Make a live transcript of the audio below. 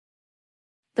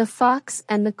The Fox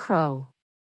and the Crow.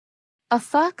 A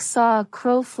fox saw a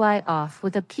crow fly off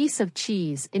with a piece of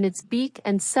cheese in its beak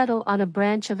and settle on a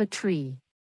branch of a tree.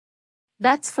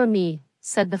 "That's for me,"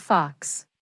 said the fox.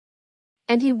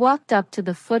 And he walked up to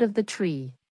the foot of the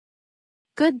tree.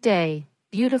 "Good day,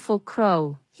 beautiful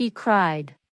crow," he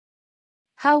cried.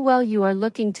 "How well you are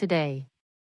looking today.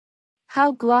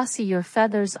 How glossy your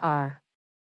feathers are.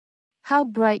 How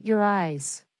bright your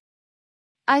eyes.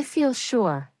 I feel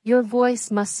sure your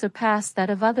voice must surpass that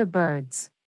of other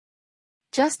birds.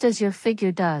 Just as your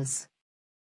figure does.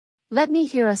 Let me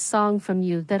hear a song from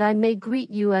you that I may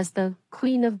greet you as the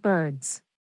Queen of Birds."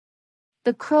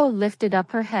 The crow lifted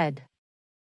up her head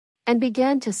and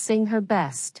began to sing her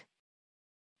best.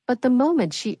 But the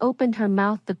moment she opened her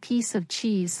mouth, the piece of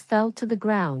cheese fell to the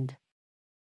ground,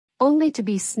 only to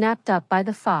be snapped up by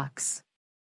the fox.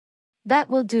 "That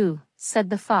will do," said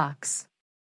the fox.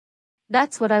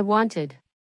 "That's what I wanted.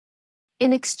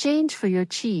 In exchange for your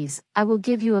cheese, I will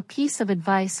give you a piece of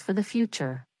advice for the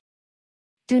future.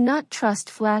 Do not trust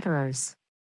flatterers.